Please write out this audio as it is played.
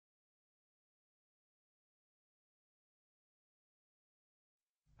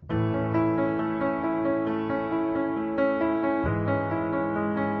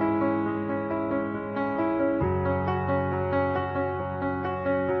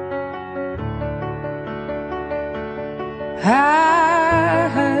I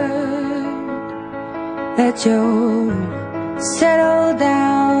heard that you're settled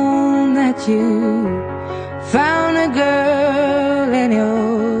down, that you found a girl and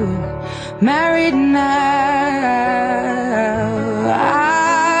you're married now.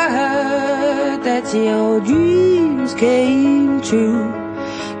 I heard that your dreams came true.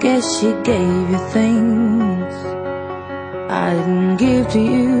 Guess she gave you things I didn't give to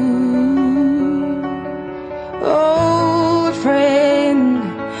you. Old friend,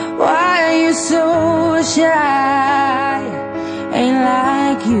 why are you so shy? Ain't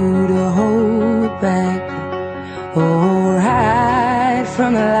like you to hold back or hide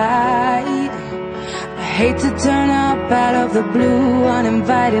from the light. I hate to turn up out of the blue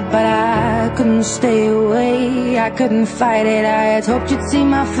uninvited, but I couldn't stay away, I couldn't fight it. I had hoped you'd see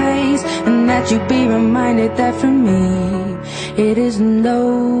my face and that you'd be reminded that for me it isn't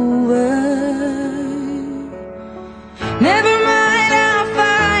over. Never mind, I'll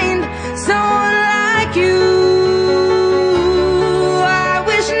find someone like you. I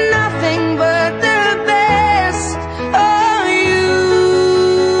wish nothing but the best of you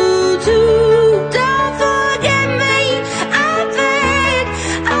too. Don't forget me, I beg.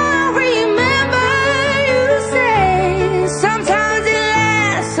 I'll remember you say sometimes it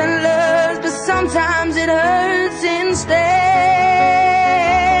lasts and loves, but sometimes it hurts instead.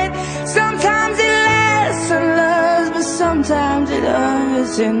 Sometimes it lasts and loves, but sometimes it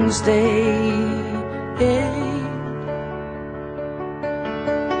hurts instead.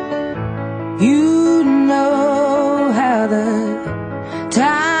 You know how the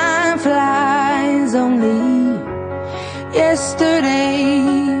time flies. Only yesterday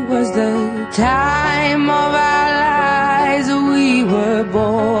was the time of our lives. We were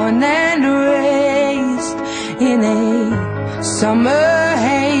born and raised in a summer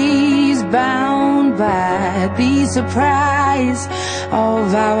haze, bound by the surprise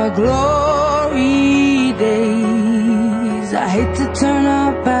of our glory days. I hate to turn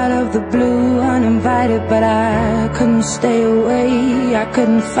up out of the blue uninvited, but I couldn't stay away, I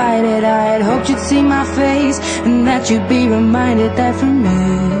couldn't fight it. I had hoped you'd see my face and that you'd be reminded that for me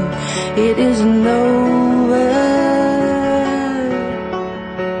it isn't over.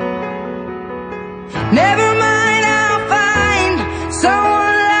 Never mind, I'll find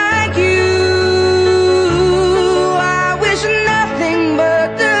someone like you. I wish nothing but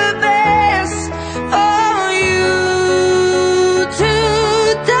the best for you too.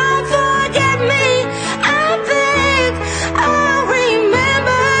 Don't forget me, I beg. I'll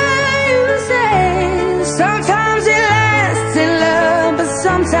remember you say sometimes it lasts in love, but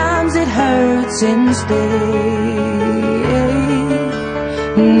sometimes it hurts instead.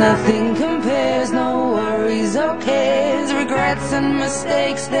 Nothing compares, no worries or cares, regrets and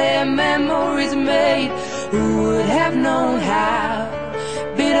mistakes, their memories made. Who would have known how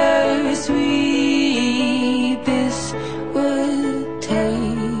bittersweet this would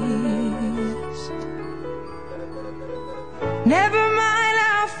taste? Never mind,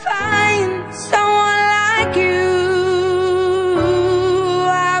 I'll find someone like you.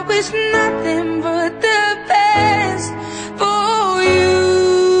 I wish nothing but the best for you.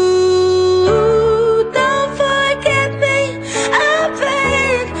 Don't forget me, I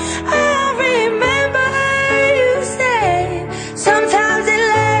beg. I'll remember you say sometimes it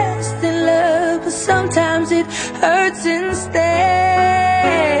lasts in love, but sometimes it hurts instead.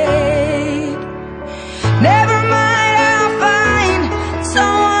 Never mind, I'll find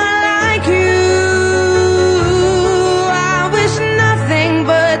someone like you. I wish nothing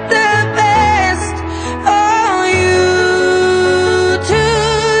but the best for you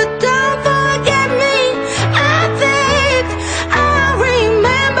too. Don't forget me, I beg. I'll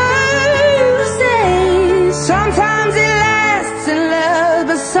remember you say sometimes it lasts in love,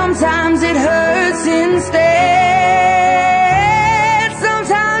 but sometimes it hurts instead.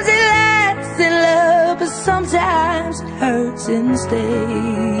 Sometimes it lasts in love, but sometimes it hurts instead.